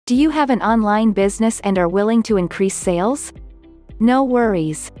Do you have an online business and are willing to increase sales? No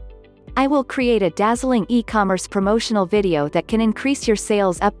worries. I will create a dazzling e-commerce promotional video that can increase your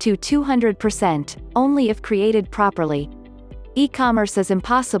sales up to 200%, only if created properly. E-commerce is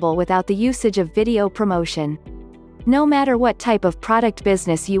impossible without the usage of video promotion. No matter what type of product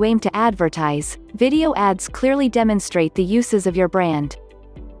business you aim to advertise, video ads clearly demonstrate the uses of your brand.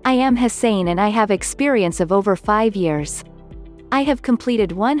 I am Hussein and I have experience of over 5 years. I have completed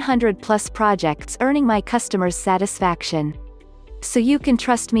 100+ projects earning my customers satisfaction. So you can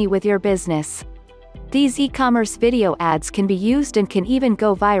trust me with your business. These e-commerce video ads can be used and can even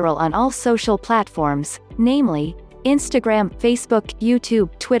go viral on all social platforms, namely, Instagram, Facebook,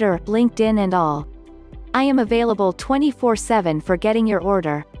 YouTube, Twitter, LinkedIn and all. I am available 24/7 for getting your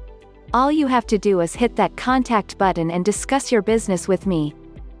order. All you have to do is hit that contact button and discuss your business with me.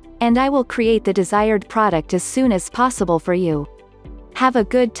 And I will create the desired product as soon as possible for you. Have a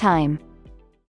good time.